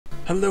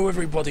Hello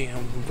everybody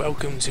and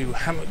welcome to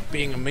Hammock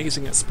being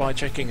amazing at spy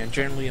checking and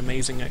generally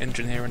amazing at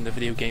engineering the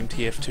video game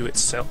TF2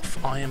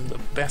 itself. I am the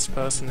best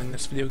person in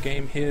this video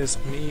game. Here's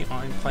me,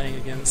 I'm playing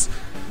against,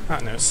 I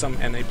don't know, some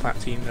NA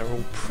plat team. They're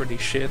all pretty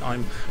shit.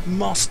 I'm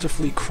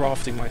masterfully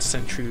crafting my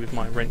sentry with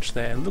my wrench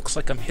there. It looks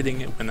like I'm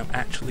hitting it when I'm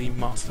actually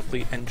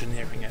masterfully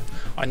engineering it.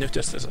 I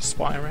noticed there's a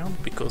spy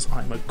around because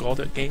I'm a god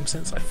at game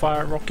sense. I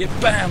fire a rocket,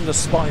 BAM! The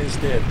spy is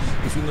dead.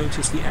 If you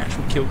notice the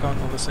actual kill count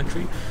on the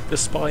sentry, the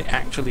spy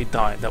actually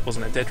died. That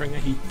wasn't a dead ringer,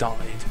 he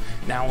died.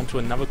 Now onto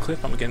another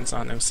clip. I'm against, I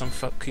don't know, some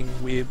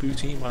fucking weird boo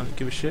team. I don't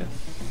give a shit.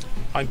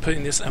 I'm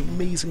putting this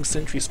amazing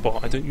sentry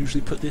spot. I don't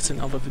usually put this in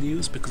other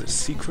videos because it's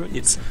secret.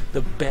 It's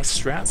the best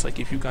strats, like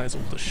if you guys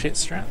all the shit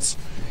strats.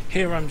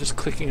 Here I'm just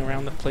clicking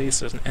around the place,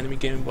 there's an enemy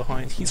game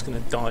behind, he's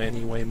gonna die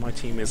anyway, my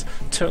team is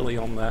totally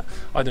on that.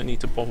 I don't need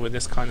to bother with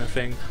this kind of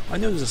thing. I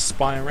know there's a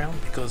spy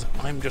around because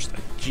I'm just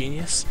a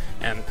genius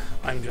and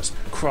I'm just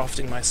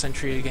crafting my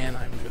sentry again.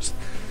 I'm just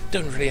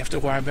don't really have to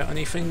worry about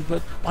anything,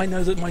 but I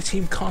know that my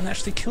team can't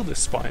actually kill this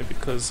spy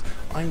because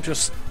I'm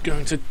just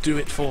going to do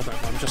it for them.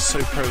 I'm just so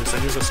pro. So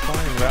here's a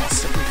spy and without a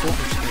second thought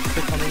I'm just going to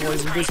click on him while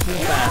he's invisible.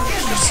 Bam!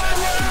 It's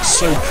just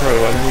so pro.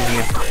 I don't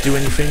even have to do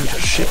anything, just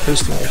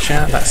shitposting in the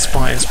chat. That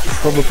spy is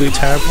probably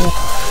terrible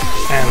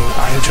and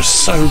I'm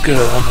just so good.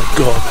 Oh my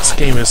god, this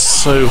game is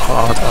so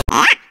hard.